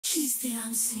the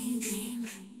unseen dream.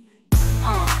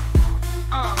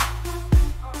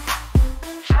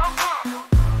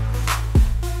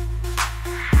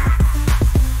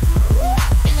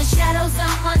 In the shadows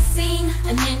of unseen,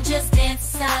 a ninja's dance,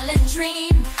 silent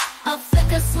dream. A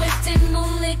flicker swift and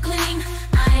moonlit gleam.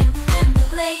 I am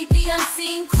Blade, the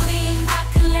unseen queen.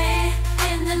 Akali,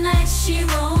 in the night she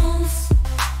roams,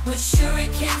 with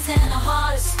shurikens and a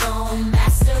heart of stone.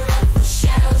 Master of the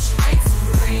shadows, she breaks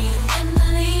free. In the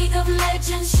league of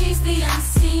legends, she's the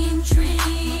unseen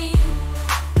dream.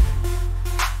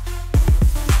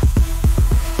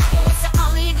 It's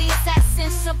Akali, the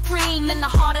assassin supreme, in the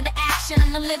heart of the action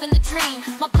and the living the dream.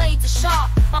 My blades are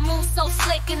sharp, my moves so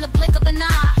slick, in the blink of an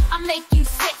eye I make you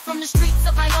sick. From the streets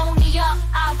of Ionia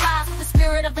I rise with the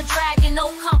spirit of the dragon,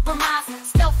 no compromise.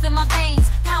 Stealth in my veins,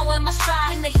 power in my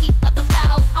stride. In the heat of the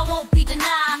battle, I won't be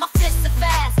denied. My fists are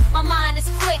fast, my mind is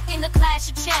quick. In the clash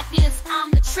of champions,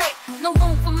 I'm the trick. No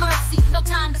room for mercy, no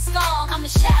time to stall. I'm the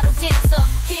shadow dancer,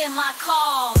 hear my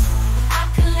call.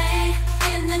 Akali,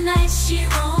 in the night she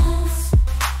roams,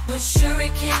 with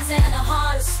shurikens and a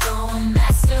heart of stone.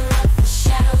 Master of the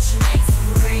shadow, she makes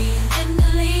free. In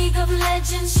the league of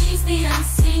legends, she's the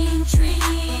unseen.